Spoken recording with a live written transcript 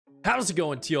How's it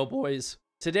going, Teal Boys?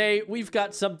 Today, we've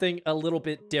got something a little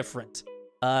bit different.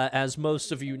 As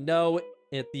most of you know,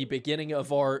 at the beginning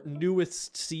of our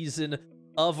newest season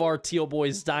of our Teal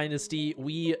Boys Dynasty,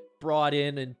 we brought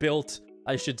in and built,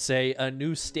 I should say, a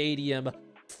new stadium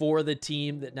for the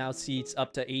team that now seats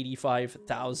up to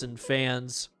 85,000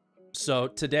 fans. So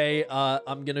today,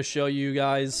 I'm going to show you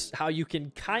guys how you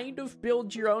can kind of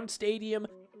build your own stadium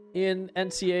in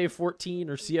NCAA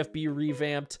 14 or CFB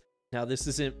Revamped. Now, this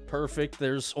isn't perfect.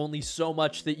 There's only so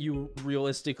much that you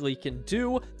realistically can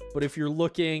do. But if you're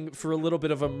looking for a little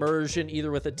bit of immersion, either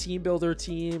with a team builder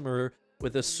team or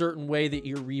with a certain way that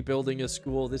you're rebuilding a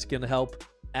school, this can help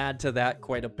add to that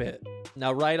quite a bit.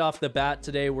 Now, right off the bat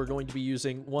today, we're going to be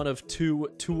using one of two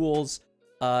tools.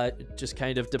 It just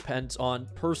kind of depends on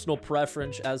personal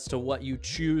preference as to what you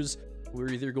choose. We're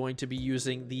either going to be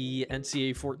using the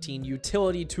NCAA 14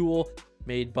 utility tool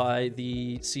made by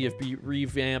the CFB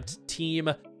Revamped team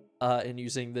and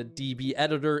using the DB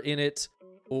editor in it,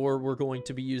 or we're going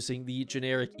to be using the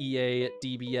generic EA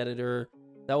DB editor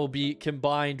that will be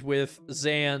combined with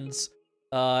Zan's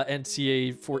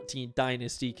NCAA 14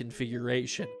 Dynasty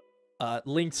configuration.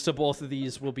 Links to both of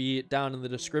these will be down in the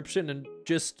description, and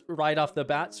just right off the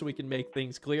bat, so we can make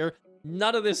things clear,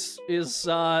 none of this is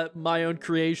my own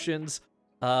creations.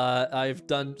 I've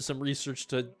done some research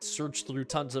to search through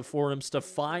tons of forums to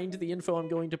find the info I'm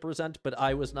going to present, but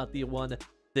I was not the one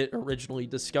that originally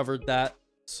discovered that.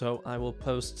 So I will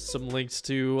post some links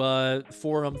to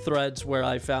forum threads where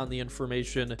I found the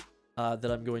information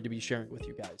that I'm going to be sharing with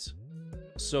you guys.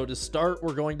 So to start,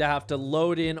 we're going to have to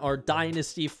load in our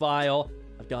Dynasty file.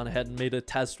 I've gone ahead and made a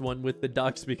test one with the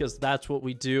Ducks because that's what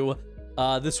we do.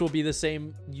 This will be the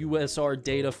same USR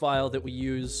data file that we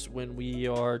use when we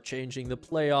are changing the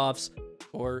playoffs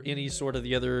or any sort of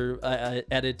the other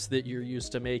edits that you're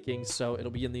used to making. So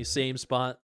it'll be in the same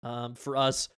spot. For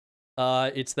us,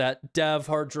 it's that dev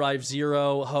hard drive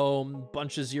 0, home,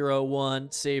 bunch of 0,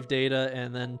 1, save data,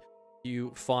 and then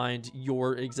you find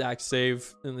your exact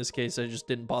save. In this case, I just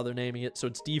didn't bother naming it. So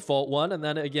it's default 1, and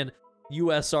then again,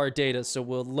 USR data. So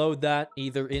we'll load that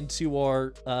either into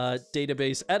our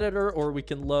database editor, or we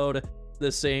can load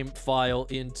the same file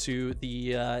into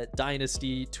the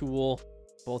Dynasty tool.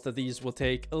 Both of these will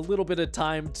take a little bit of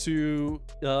time to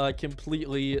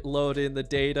completely load in the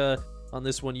data. On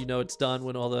this one, you know it's done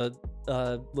when all the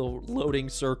little loading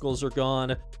circles are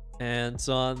gone. And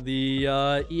on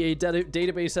the EA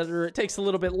database editor, it takes a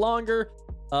little bit longer,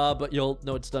 but you'll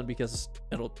know it's done because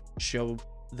it'll show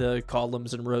the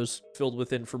columns and rows filled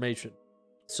with information.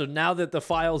 So now that the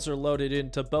files are loaded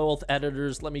into both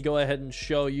editors, let me go ahead and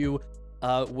show you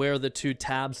where the two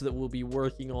tabs that we'll be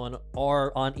working on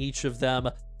are on each of them.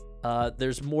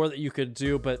 There's more that you could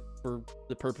do, but for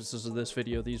the purposes of this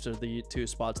video, these are the two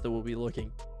spots that we'll be looking.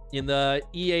 In the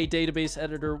EA database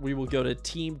editor, we will go to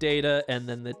team data, and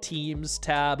then the teams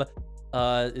tab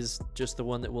is just the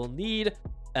one that we'll need.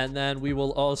 And then we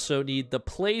will also need the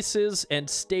places and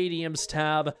stadiums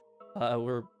tab,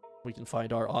 where we can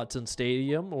find our Autzen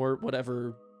Stadium or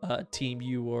whatever team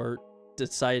you are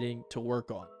deciding to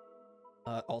work on.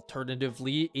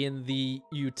 Alternatively, in the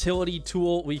utility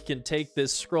tool, we can take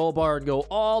this scroll bar and go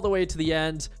all the way to the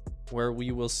end, where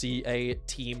we will see a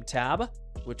team tab,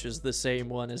 which is the same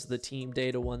one as the team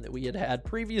data one that we had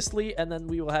previously. And then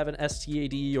we will have an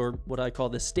STAA, or what I call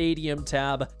the stadium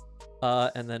tab.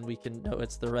 And then we can know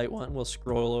it's the right one. We'll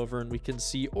scroll over and we can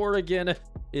see Oregon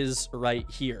is right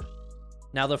here.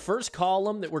 Now, the first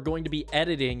column that we're going to be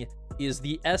editing is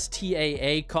the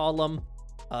STAA column.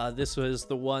 This was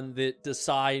the one that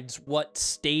decides what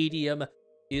stadium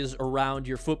is around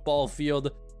your football field.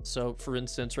 So, for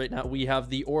instance, right now we have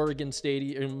the Oregon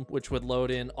Stadium, which would load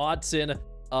in Autzen.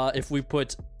 If we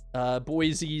put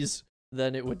Boise's,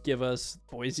 then it would give us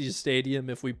Boise's Stadium.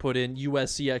 If we put in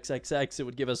USCXXX, it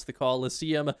would give us the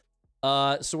Coliseum.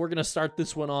 So we're going to start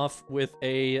this one off with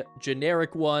a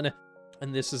generic one.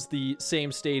 And this is the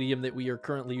same stadium that we are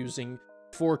currently using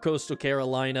for Coastal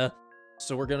Carolina.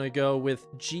 So we're going to go with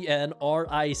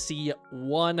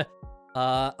GNRIC1.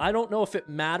 I don't know if it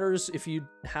matters if you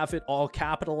have it all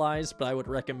capitalized, but I would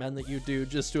recommend that you do,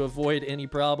 just to avoid any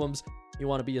problems. You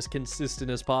want to be as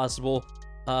consistent as possible.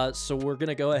 So we're going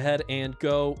to go ahead and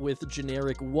go with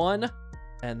generic 1,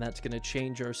 and that's going to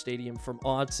change our stadium from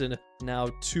Autzen now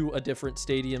to a different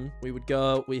stadium.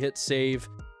 We hit save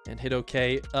and hit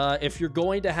OK. If you're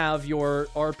going to have your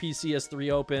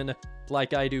RPCS3 open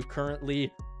like I do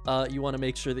currently, you want to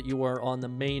make sure that you are on the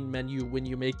main menu when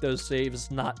you make those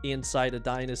saves, not inside a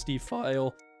Dynasty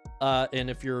file. And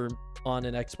if you're on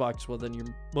an Xbox, well, then you're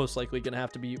most likely going to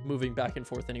have to be moving back and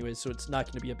forth anyways, so it's not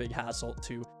going to be a big hassle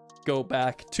to go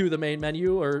back to the main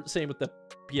menu, or same with the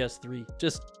PS3.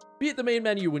 Just be at the main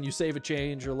menu when you save a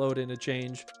change or load in a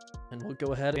change. And we'll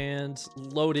go ahead and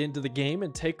load into the game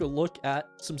and take a look at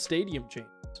some stadium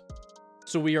changes.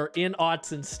 So we are in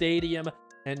Autzen Stadium,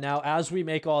 and now as we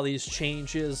make all these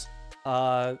changes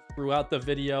throughout the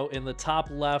video, in the top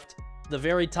left, the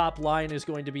very top line is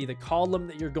going to be the column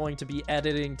that you're going to be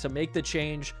editing to make the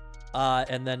change.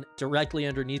 And then directly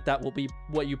underneath that will be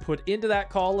what you put into that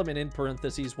column, and in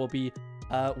parentheses will be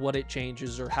what it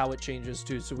changes or how it changes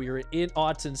to. So we are in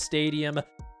Autzen Stadium.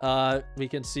 We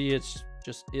can see it's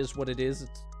just is what it is.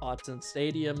 It's Autzen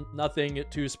Stadium. Nothing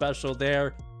too special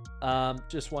there.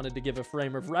 Just wanted to give a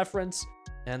frame of reference.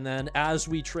 And then as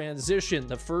we transition,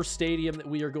 the first stadium that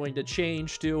we are going to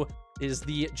change to is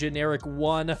the generic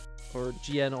 1, or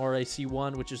GNRAC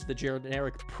 1, which is the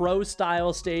generic pro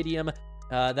style stadium.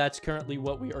 That's currently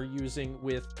what we are using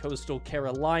with Coastal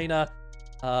Carolina.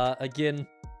 Again,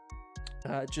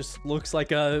 just looks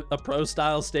like a pro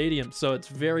style stadium, so it's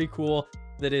very cool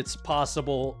that it's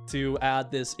possible to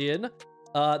add this in.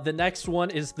 The next one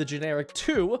is the generic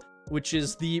 2, which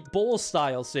is the bowl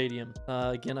style stadium.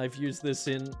 Again, I've used this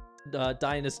in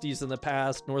dynasties in the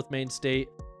past, North Main State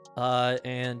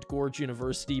and Gorge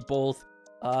University, both.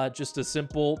 Just a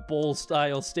simple bowl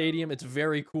style stadium. It's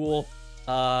very cool.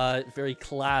 Very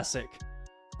classic.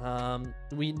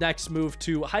 We next move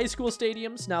to high school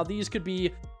stadiums. Now, these could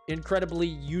be incredibly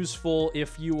useful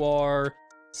if you are,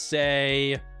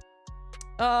 say,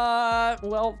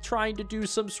 well, trying to do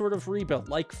some sort of rebuild.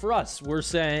 Like for us, we're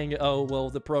saying, oh, well,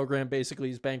 the program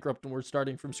basically is bankrupt and we're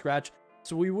starting from scratch.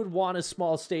 So we would want a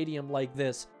small stadium like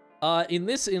this. In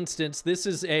this instance, this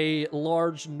is a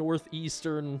large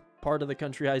northeastern part of the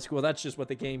country high school. That's just what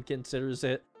the game considers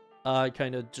it.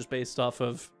 Kind of just based off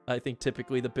of, I think,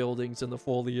 typically the buildings and the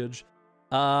foliage.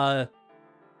 But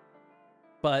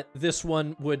this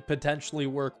one would potentially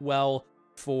work well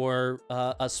for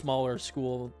a smaller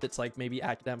school that's like maybe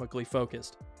academically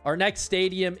focused. Our next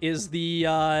stadium is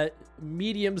the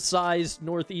medium-sized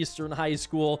Northeastern High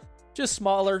School. Just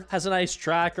smaller, has a nice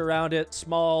track around it,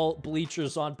 small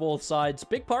bleachers on both sides,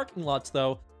 big parking lots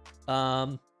though.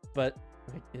 But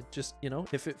it just, you know,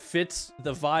 if it fits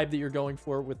the vibe that you're going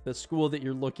for with the school that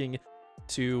you're looking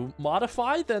to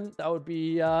modify, then that would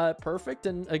be perfect.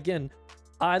 And again,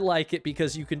 I like it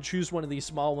because you can choose one of these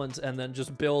small ones and then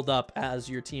just build up as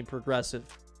your team progresses.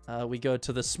 We go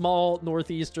to the small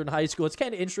Northeastern High School. It's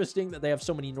kind of interesting that they have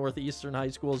so many Northeastern high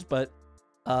schools, but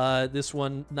this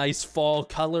one, nice fall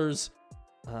colors.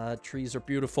 Trees are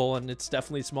beautiful, and it's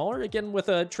definitely smaller. Again, with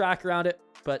a track around it,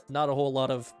 but not a whole lot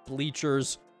of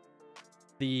bleachers.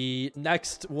 The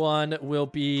next one will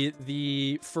be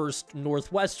the First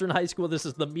Northwestern High School. This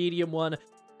is the medium one.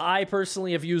 I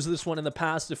personally have used this one in the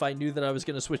past if I knew that I was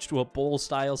going to switch to a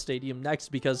bowl-style stadium next,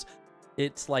 because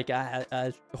it's like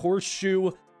a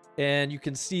horseshoe, and you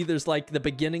can see there's like the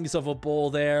beginnings of a bowl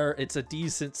there. It's a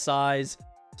decent size,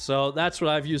 so that's what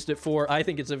I've used it for. I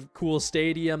think it's a cool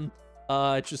stadium.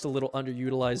 It's just a little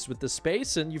underutilized with the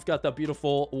space, and you've got the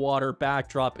beautiful water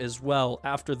backdrop as well.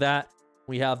 After that,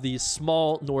 we have the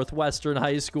small Northwestern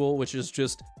High School, which is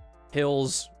just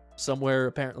hills somewhere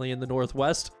apparently in the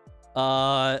Northwest.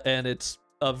 And it's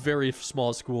a very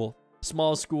small school.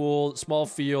 Small school, small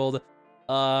field,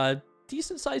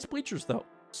 decent sized bleachers though.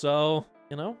 So,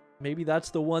 you know, maybe that's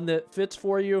the one that fits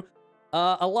for you.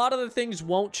 A lot of the things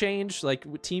won't change, like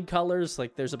with team colors.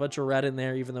 Like there's a bunch of red in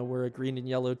there, even though we're a green and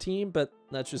yellow team, but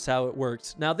that's just how it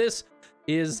works. Now this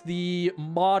is the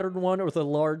modern one, or the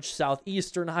large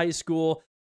Southeastern High School.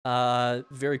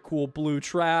 Very cool blue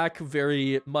track,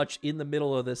 very much in the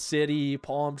middle of the city,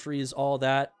 palm trees, all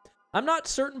that. I'm not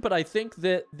certain, but I think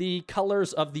that the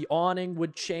colors of the awning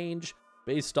would change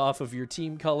based off of your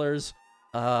team colors.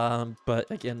 But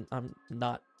again, I'm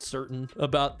not certain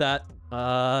about that.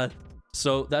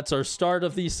 So that's our start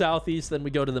of the Southeast. Then we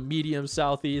go to the medium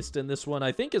Southeast, and this one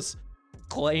I think is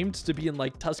claimed to be in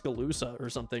like Tuscaloosa or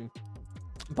something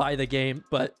by the game.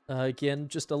 But again,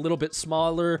 just a little bit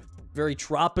smaller, very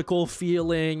tropical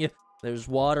feeling. There's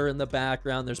water in the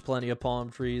background. There's plenty of palm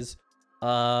trees.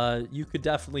 You could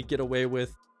definitely get away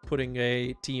with putting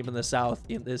a team in the South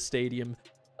in this stadium.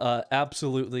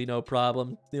 Absolutely no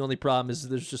problem. The only problem is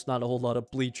there's just not a whole lot of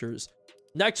bleachers.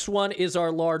 Next one is our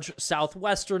large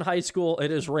Southwestern High School.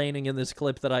 It is raining in this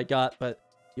clip that I got, but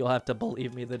you'll have to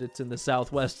believe me that it's in the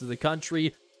southwest of the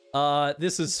country.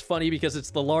 This is funny because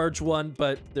it's the large one,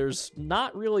 but there's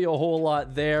not really a whole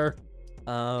lot there.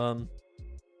 And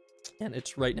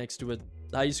it's right next to a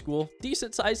high school.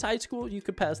 Decent sized high school. You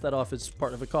could pass that off as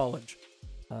part of a college.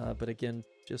 But again,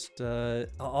 Just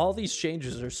all these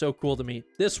changes are so cool to me.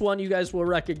 This one you guys will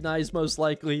recognize most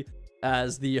likely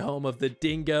as the home of the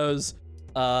Dingoes,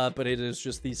 but it is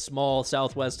just the small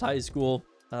Southwest high school.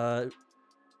 I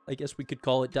guess we could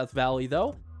call it Death Valley,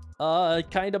 though.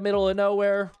 Kind of middle of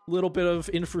nowhere, little bit of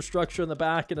infrastructure in the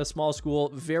back, and a small school,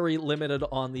 very limited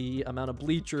on the amount of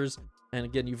bleachers. And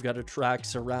again, you've got a track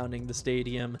surrounding the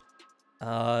stadium.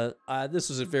 This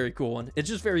is a very cool one. It's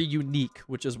just very unique,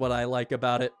 which is what I like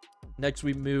about it. Next,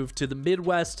 we move to the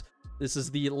Midwest. This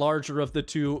is the larger of the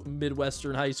two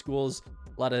Midwestern high schools.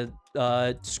 A lot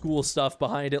of school stuff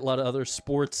behind it, a lot of other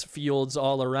sports fields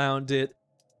all around it.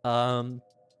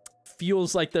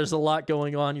 Feels like there's a lot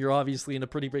going on. You're obviously in a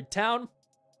pretty big town,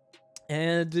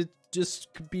 and it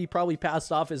just could be probably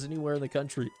passed off as anywhere in the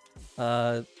country.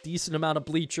 Decent amount of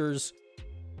bleachers,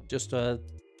 just a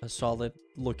solid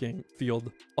looking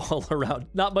field all around.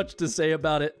 Not much to say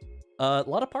about it. A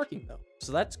lot of parking though,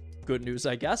 so that's good news,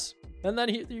 I guess. And then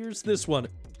here's this one,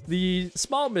 the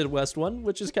small Midwest one,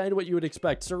 which is kind of what you would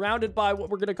expect, surrounded by what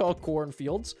we're going to call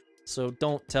cornfields. So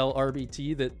don't tell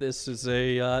RBT that this is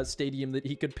a stadium that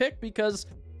he could pick, because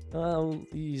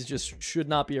he just should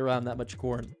not be around that much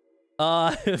corn.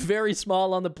 Very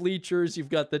small on the bleachers. You've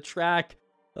got the track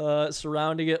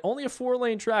surrounding it. Only a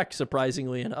 4-lane track,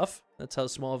 surprisingly enough. That's how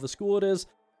small of a school it is.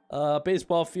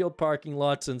 Baseball field, parking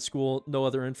lots, and school, no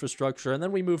other infrastructure. And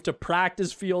then we move to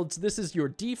practice fields. This is your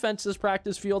defense's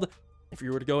practice field. If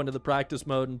you were to go into the practice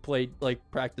mode and play like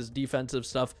practice defensive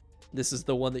stuff, this is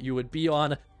the one that you would be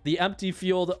on. The empty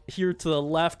field here to the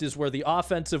left is where the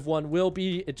offensive one will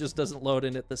be. It just doesn't load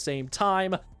in at the same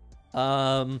time.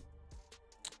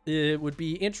 It would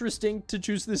be interesting to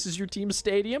choose this as your team's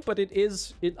stadium, but it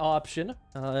is an option.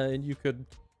 And you could,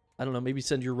 I don't know, maybe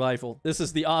send your rival. This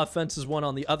is the offense's one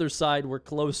on the other side. We're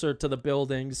closer to the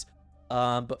buildings,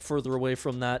 but further away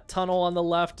from that tunnel on the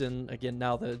left. And again,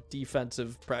 now the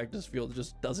defensive practice field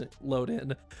just doesn't load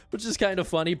in, which is kind of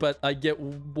funny, but I get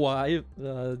why,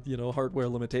 you know, hardware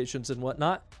limitations and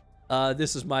whatnot.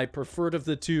 This is my preferred of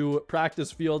the two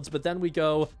practice fields, but then we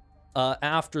go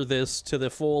after this to the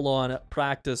full-on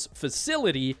practice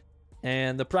facility,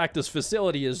 and the practice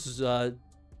facility is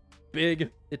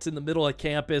big. It's in the middle of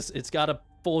campus. It's got a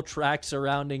full track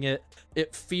surrounding it.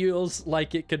 It feels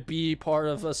like it could be part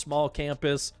of a small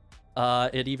campus.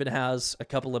 It even has a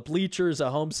couple of bleachers, a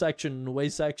home section, and away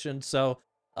section. So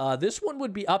this one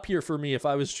would be up here for me if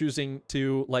I was choosing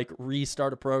to like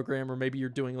restart a program, or maybe you're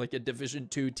doing like a Division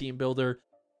II team builder.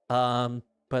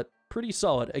 But pretty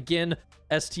solid. Again,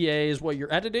 STAA is what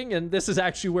you're editing, and this is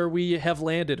actually where we have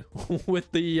landed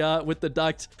with the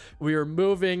Ducks. We are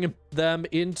moving them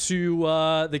into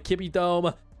the Kibbe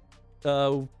Dome.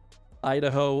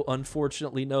 Idaho,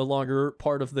 unfortunately, no longer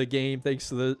part of the game thanks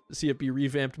to the CFB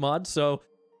Revamped mod. So,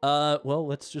 well,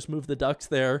 let's just move the Ducks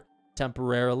there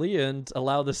temporarily and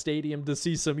allow the stadium to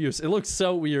see some use. It looks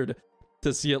so weird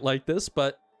to see it like this,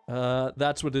 but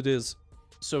that's what it is.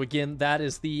 So again, that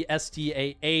is the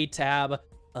STAA tab.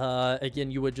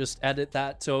 Again, you would just edit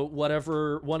that to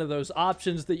whatever one of those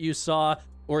options that you saw,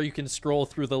 or you can scroll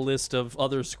through the list of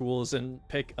other schools and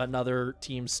pick another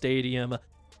team stadium.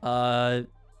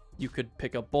 You could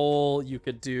pick a bowl. You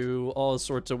could do all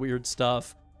sorts of weird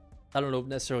stuff. I don't know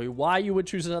necessarily why you would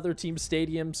choose another team's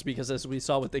stadiums, because as we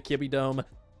saw with the Kibbe Dome,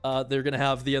 they're going to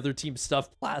have the other team's stuff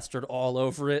plastered all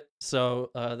over it. So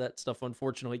that stuff,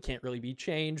 unfortunately, can't really be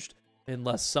changed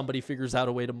unless somebody figures out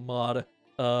a way to mod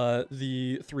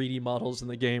the 3D models in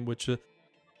the game, which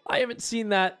I haven't seen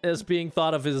that as being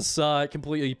thought of as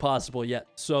completely possible yet.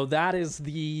 So that is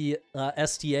the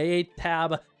STAA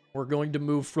tab. We're going to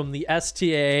move from the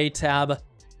STAA tab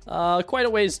quite a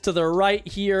ways to the right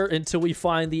here until we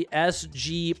find the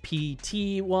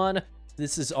SGPT one.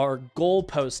 This is our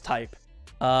goalpost type.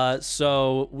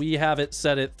 So we have it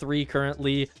set at 3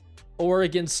 currently.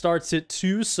 Oregon starts at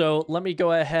 2, so let me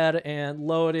go ahead and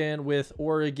load in with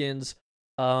Oregon's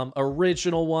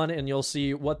original one, and you'll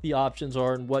see what the options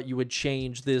are and what you would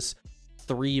change this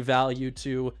 3 value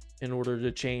to in order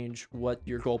to change what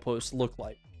your goalposts look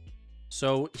like.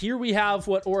 So here we have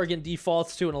what Oregon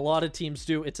defaults to, and a lot of teams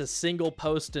do. It's a single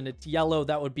post, and it's yellow.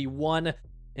 That would be 1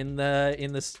 in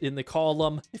the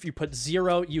column. If you put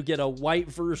 0, you get a white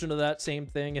version of that same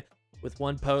thing with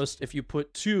 1 post. If you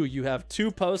put 2, you have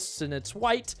 2 posts and it's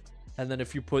white. And then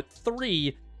if you put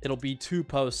 3, it'll be 2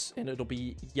 posts and it'll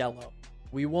be yellow.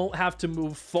 We won't have to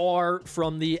move far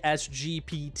from the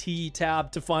SGPT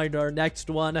tab to find our next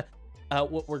one.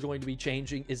 What we're going to be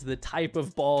changing is the type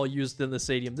of ball used in the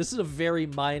stadium. This is a very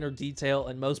minor detail,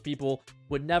 and most people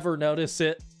would never notice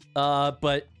it.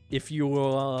 But if you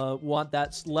want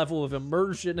that level of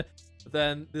immersion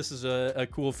then this is a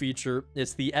cool feature.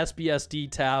 It's the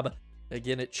SBST tab.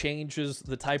 Again, it changes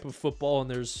the type of football, and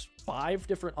there's 5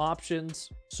 different options.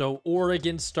 So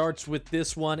Oregon starts with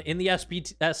this one. In the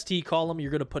SBST column,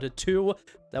 you're going to put a 2.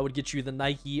 That would get you the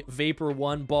Nike Vapor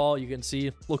 1 ball. You can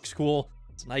see, looks cool.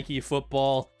 It's Nike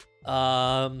football.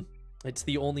 It's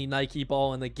the only Nike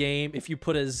ball in the game. If you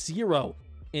put a 0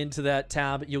 into that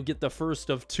tab, you'll get the first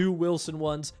of 2 Wilson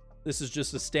ones. This is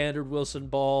just a standard Wilson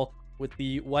ball with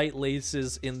the white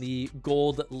laces in the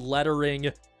gold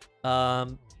lettering.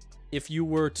 If you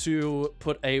were to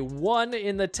put a 1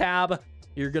 in the tab,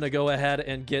 you're going to go ahead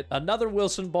and get another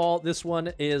Wilson ball. This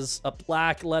one is a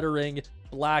black lettering,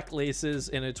 black laces,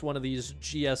 and it's one of these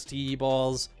GST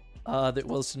balls that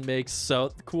Wilson makes.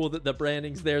 So cool that the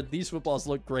branding's there. These footballs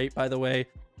look great, by the way.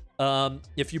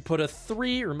 If you put a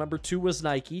 3, remember 2 was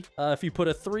Nike. If you put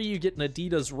a 3, you get an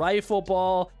Adidas rifle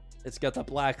ball. It's got the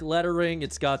black lettering.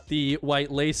 It's got the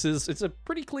white laces. It's a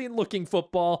pretty clean looking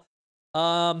football.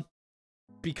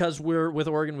 Because we're with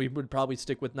Oregon, we would probably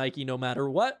stick with Nike no matter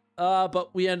what.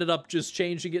 But we ended up just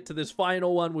changing it to this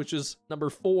final one, which is number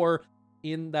 4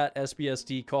 in that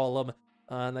SBST column.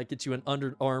 And that gets you an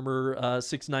Under Armour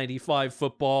 695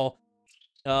 football.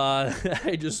 I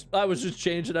was just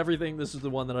changing everything. This is the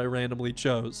one that I randomly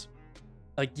chose.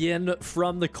 Again,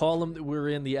 from the column that we're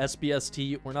in, the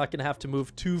SBST, we're not going to have to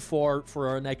move too far for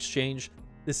our next change.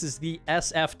 This is the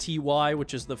SFTY,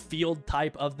 which is the field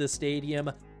type of the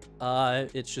stadium.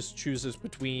 It just chooses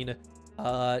between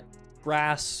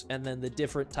grass and then the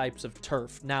different types of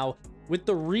turf. Now, with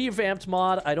the revamped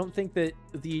mod, I don't think that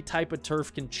the type of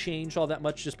turf can change all that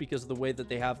much just because of the way that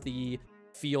they have the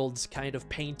fields kind of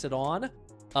painted on.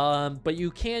 But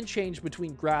you can change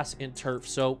between grass and turf.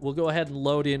 So we'll go ahead and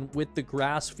load in with the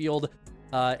grass field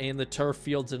and the turf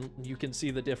fields, and you can see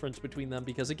the difference between them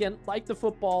because, again, like the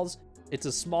footballs, it's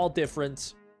a small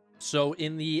difference. So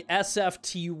in the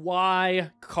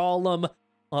SFTY column,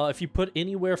 if you put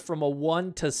anywhere from a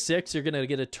 1 to 6, you're going to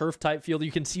get a turf type field.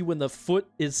 You can see when the foot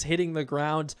is hitting the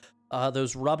ground,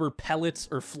 those rubber pellets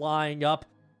are flying up.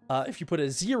 If you put a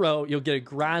 0, you'll get a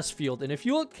grass field. And if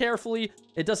you look carefully,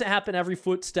 it doesn't happen every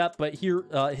footstep, but here,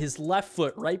 his left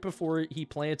foot, right before he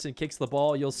plants and kicks the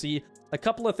ball, you'll see a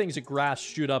couple of things of grass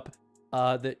shoot up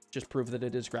that just prove that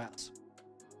it is grass.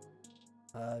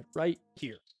 Right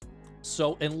here.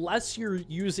 So unless you're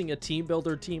using a team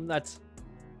builder team, that's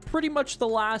pretty much the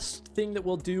last thing that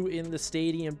we'll do in the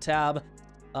stadium tab.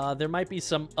 There might be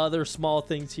some other small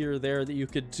things here or there that you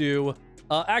could do.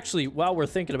 Actually, while we're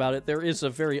thinking about it, there is a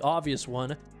very obvious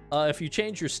one. If you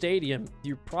change your stadium,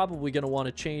 you're probably going to want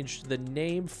to change the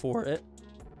name for it.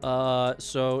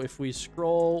 So if we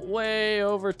scroll way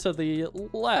over to the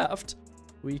left,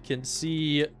 we can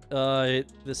see the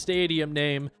stadium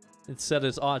name. Instead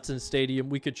of Autzen Stadium,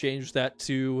 we could change that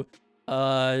to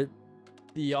the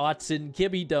Autzen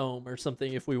Kibbe Dome or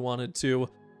something if we wanted to,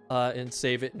 and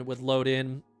save it, and it would load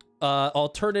in.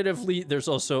 Alternatively, there's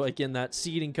also, again, that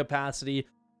seating capacity.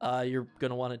 You're going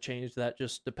to want to change that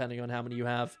just depending on how many you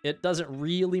have. It doesn't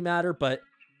really matter, but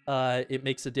it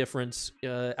makes a difference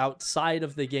outside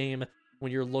of the game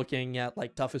when you're looking at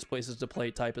like toughest places to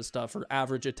play type of stuff or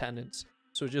average attendance.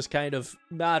 So it just kind of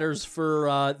matters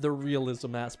for the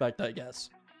realism aspect, I guess.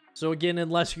 So again,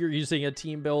 unless you're using a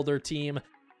team builder team,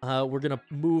 we're going to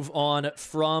move on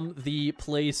from the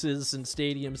places and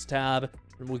stadiums tab,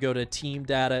 and we'll go to team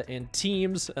data and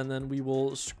teams, and then we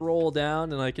will scroll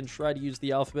down, and I can try to use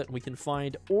the alphabet, and we can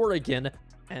find Oregon.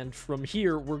 And from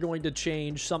here, we're going to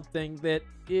change something that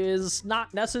is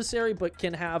not necessary, but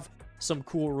can have some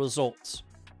cool results.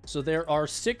 So there are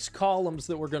 6 columns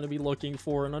that we're going to be looking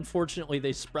for, and unfortunately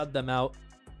they spread them out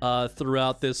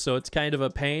throughout this, so it's kind of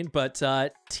a pain. But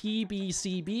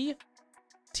TBCB,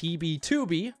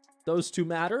 TB2B, those 2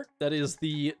 matter. That is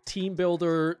the team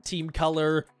builder team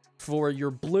color for your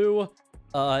blue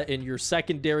and your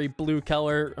secondary blue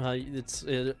color. It's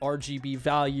RGB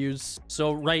values.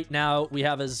 So right now we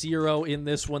have a 0 in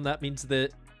this one. That means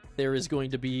that there is going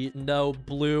to be no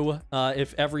blue.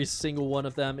 If every single one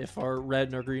of them, if our red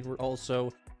and our green were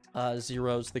also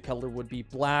 0s, the color would be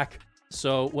black.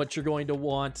 So what you're going to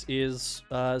want is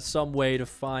some way to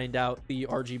find out the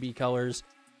RGB colors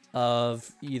of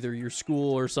either your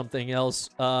school or something else.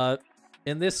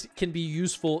 And this can be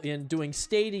useful in doing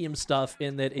stadium stuff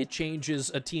in that it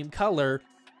changes a team color,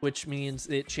 which means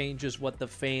it changes what the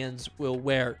fans will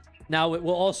wear. Now, it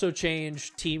will also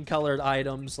change team-colored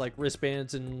items like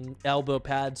wristbands and elbow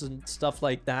pads and stuff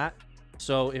like that.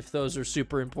 So if those are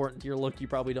super important to your look, you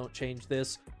probably don't change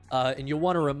this. And you'll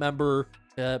want to remember,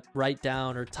 write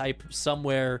down or type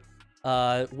somewhere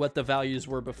what the values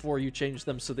were before you changed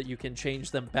them so that you can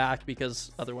change them back,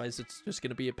 because otherwise it's just going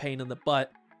to be a pain in the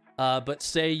butt. But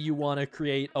say you want to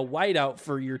create a whiteout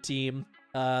for your team,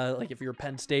 like if you're a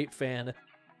Penn State fan,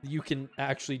 you can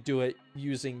actually do it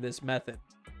using this method.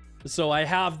 So I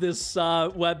have this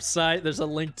website. There's a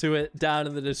link to it down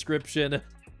in the description.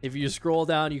 If you scroll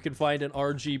down, you can find an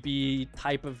RGB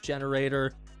type of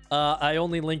generator. I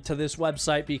only link to this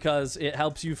website because it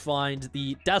helps you find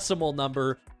the decimal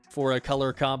number for a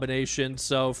color combination.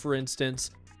 So for instance,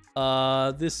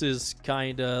 this is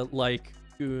kind of like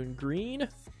Goon Green.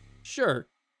 Sure.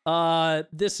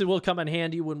 This will come in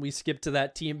handy when we skip to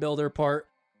that team builder part,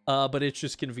 but it's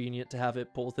just convenient to have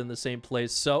it both in the same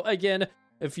place. So again,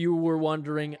 if you were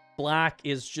wondering, black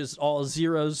is just all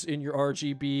zeros in your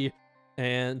RGB,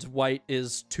 and white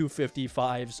is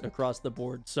 255s across the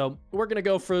board. So we're going to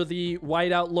go for the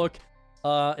whiteout look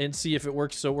and see if it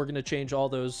works. So we're going to change all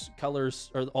those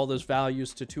colors, or all those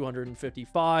values, to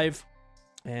 255.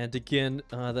 And again,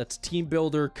 that's team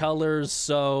builder colors.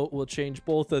 So we'll change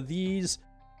both of these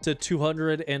to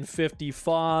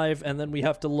 255. And then we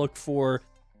have to look for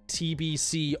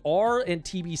TBCR and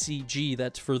TBCG.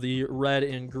 That's for the red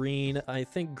and green. I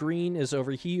think green is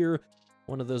over here.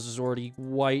 One of those is already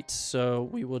white, so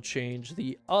we will change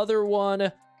the other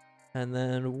one. And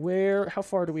then how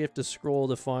far do we have to scroll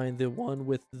to find the one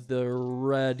with the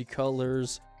red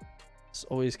colors? It's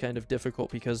always kind of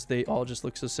difficult because they all just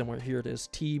look so similar. Here it is,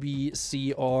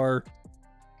 TBCR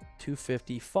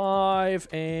 255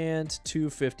 and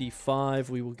 255.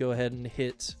 We will go ahead and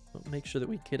hit, make sure that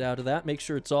we get out of that, make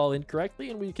sure it's all incorrectly,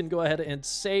 and we can go ahead and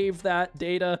save that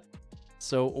data.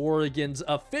 So Oregon's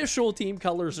official team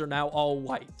colors are now all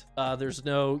white. There's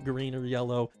no green or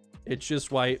yellow. It's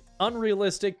just white.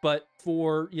 Unrealistic, but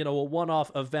for, you know, a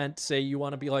one-off event, say you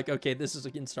want to be like, okay, this is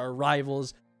against our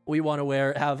rivals. We want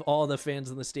to have all the fans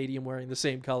in the stadium wearing the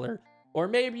same color. Or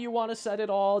maybe you want to set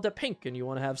it all to pink and you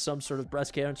want to have some sort of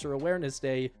breast cancer awareness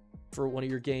day for one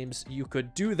of your games. You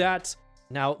could do that.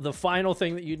 Now, the final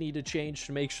thing that you need to change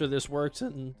to make sure this works,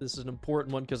 and this is an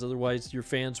important one because otherwise your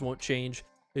fans won't change,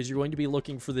 is you're going to be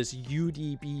looking for this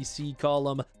UDBC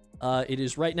column. It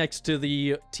is right next to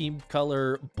the team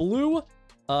color blue,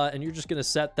 and you're just going to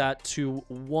set that to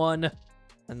 1.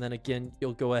 And then again,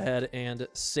 you'll go ahead and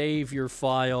save your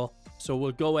file. So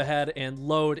we'll go ahead and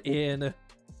load in.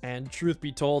 And truth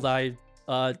be told, I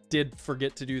did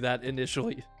forget to do that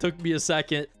initially. Took me a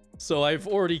second. So I've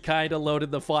already kind of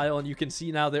loaded the file, and you can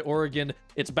see now that Oregon,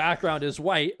 its background is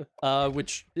white,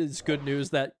 which is good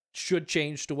news. That should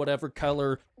change to whatever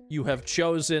color you have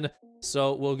chosen.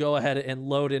 So we'll go ahead and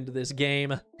load into this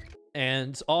game.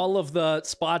 And all of the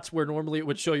spots where normally it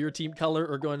would show your team color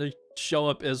are going to show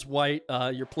up as white,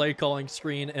 your play calling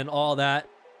screen and all that.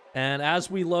 And as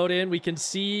we load in, we can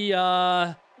see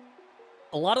a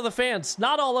lot of the fans.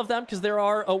 Not all of them, because there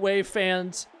are away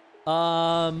fans.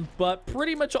 But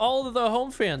pretty much all of the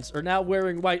home fans are now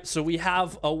wearing white. So we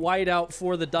have a whiteout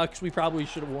for the Ducks. We probably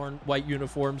should have worn white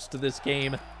uniforms to this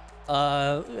game.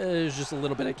 There's just a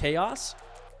little bit of chaos.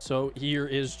 So here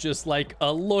is just like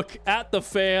a look at the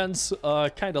fans,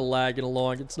 kind of lagging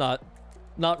along. It's not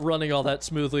running all that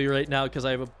smoothly right now because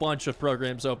I have a bunch of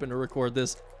programs open to record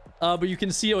this. But you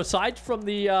can see, aside from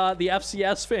the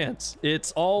FCS fans,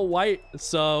 it's all white.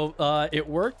 So it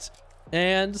worked.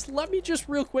 And let me just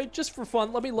real quick, just for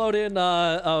fun, let me load in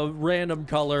a random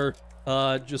color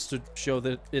just to show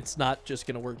that it's not just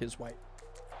going to work as white.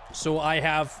 So I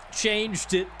have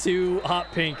changed it to hot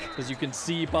pink, as you can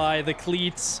see by the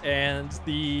cleats and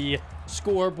the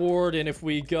scoreboard. And if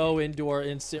we go into our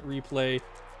instant replay,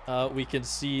 we can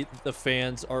see the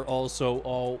fans are also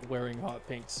all wearing hot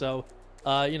pink. So,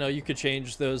 you know, you could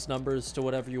change those numbers to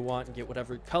whatever you want and get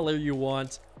whatever color you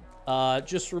want.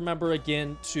 Just remember,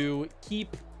 again, to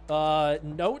keep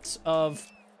notes of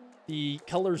the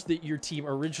colors that your team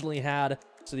originally had,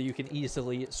 so that you can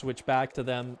easily switch back to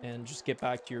them and just get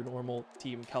back to your normal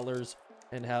team colors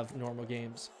and have normal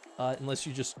games. Unless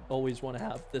you just always want to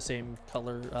have the same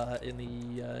color in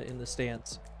the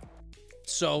stands.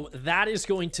 So that is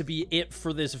going to be it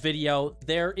for this video.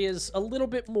 There is a little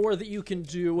bit more that you can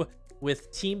do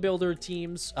with team builder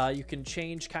teams. You can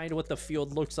change kind of what the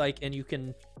field looks like, and you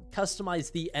can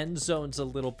customize the end zones a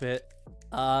little bit.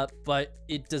 But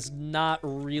it does not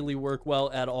really work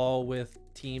well at all with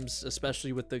teams,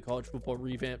 especially with the college football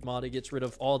revamped mod. It gets rid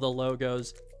of all the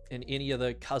logos and any of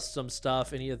the custom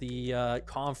stuff, any of the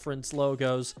conference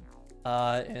logos.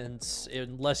 And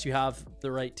unless you have the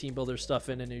right team builder stuff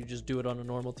in and you just do it on a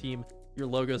normal team, your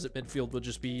logos at midfield will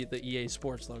just be the EA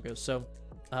Sports logos. So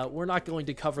we're not going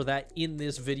to cover that in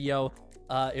this video.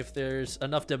 If there's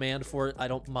enough demand for it, I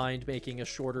don't mind making a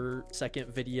shorter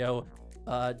second video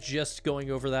just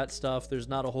going over that stuff. There's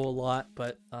not a whole lot,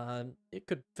 but it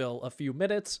could fill a few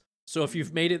minutes. So if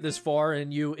you've made it this far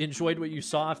and you enjoyed what you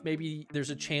saw, if maybe there's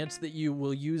a chance that you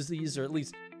will use these, or at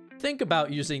least think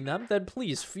about using them, then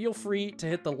please feel free to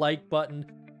hit the like button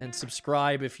and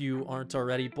subscribe if you aren't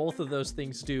already. Both of those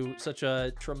things do such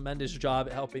a tremendous job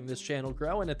at helping this channel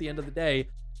grow. And at the end of the day,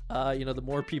 you know, the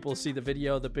more people see the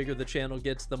video, the bigger the channel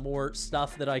gets, the more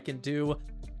stuff that I can do,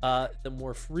 the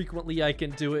more frequently I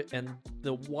can do it, and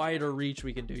the wider reach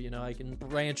we can do. You know, I can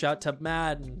branch out to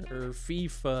Madden or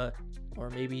FIFA or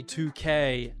maybe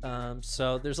 2K.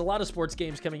 So there's a lot of sports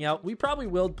games coming out. We probably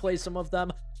will play some of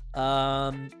them.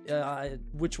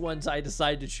 Which ones I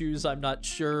decide to choose, I'm not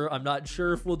sure. I'm not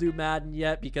sure if we'll do Madden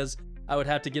yet, because I would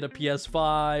have to get a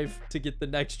PS5 to get the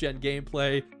next gen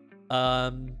gameplay.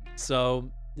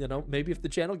 So, you know, maybe if the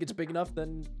channel gets big enough,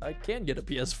 then I can get a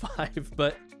PS5.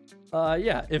 But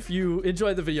yeah, if you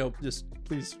enjoyed the video, just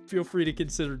please feel free to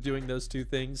consider doing those two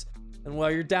things. And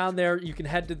while you're down there, you can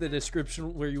head to the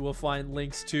description where you will find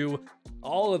links to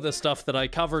all of the stuff that I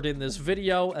covered in this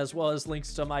video, as well as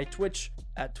links to my Twitch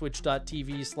at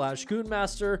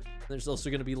twitch.tv/GoonMaster. There's also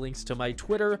going to be links to my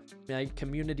Twitter, my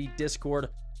community Discord,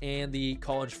 and the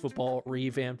college football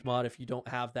revamped mod if you don't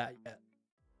have that yet.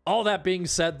 All that being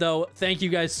said, though, thank you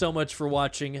guys so much for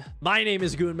watching. My name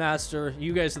is GoonMaster.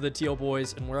 You guys are the Teal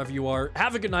Boys, and wherever you are,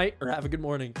 have a good night or have a good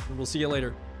morning, and we'll see you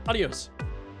later. Adios.